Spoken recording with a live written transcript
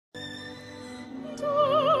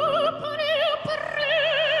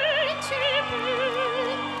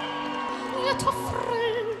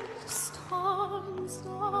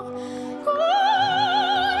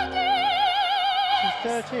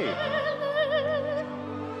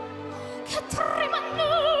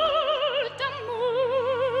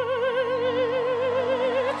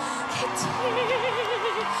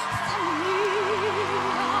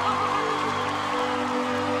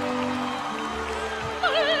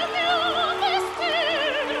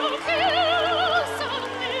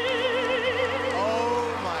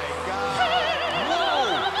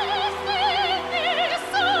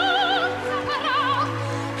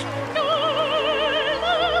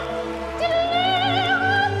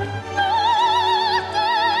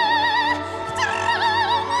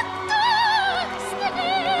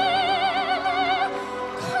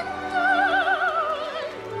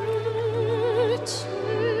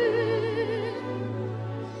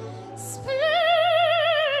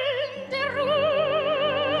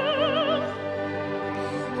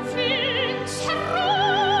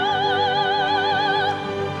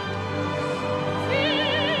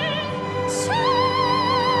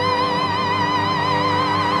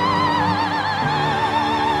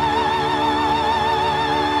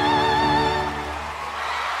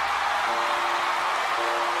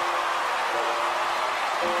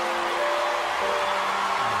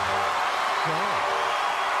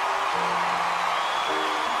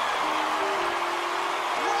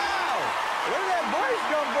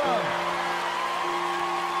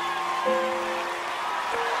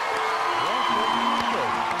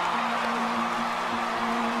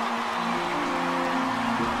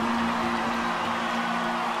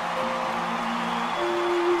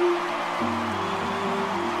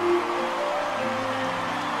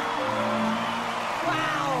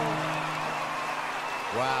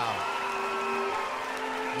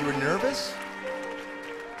You were nervous?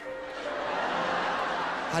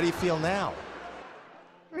 How do you feel now?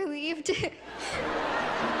 Relieved.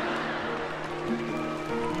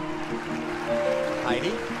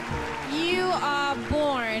 Heidi? You are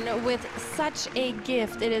born with such a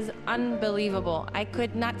gift. It is unbelievable. I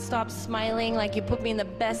could not stop smiling. Like, you put me in the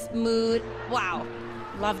best mood. Wow.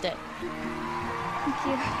 Loved it. Thank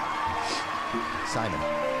you. Simon.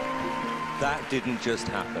 That didn't just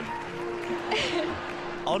happen.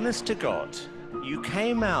 Honest to God, you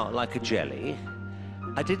came out like a jelly.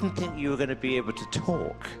 I didn't think you were going to be able to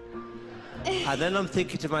talk. And then I'm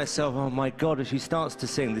thinking to myself, oh my God, if she starts to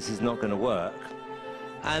sing, this is not going to work.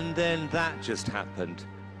 And then that just happened.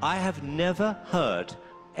 I have never heard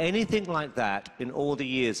anything like that in all the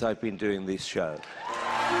years I've been doing this show.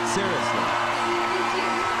 Seriously.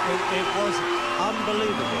 It was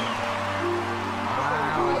unbelievable.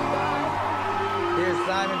 Wow. Here's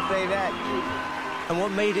Simon say that. And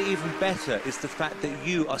what made it even better is the fact that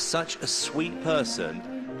you are such a sweet person,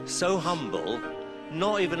 so humble,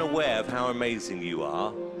 not even aware of how amazing you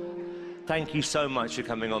are. Thank you so much for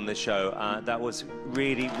coming on this show. That was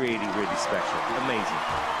really, really, really special. Amazing.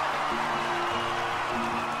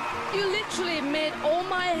 You literally made all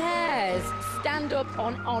my hairs stand up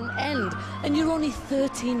on end, and you're only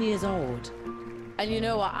 13 years old. And you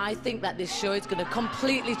know what? I think that this show is going to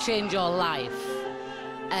completely change your life.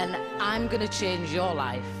 And I'm going to change your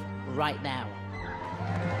life right now.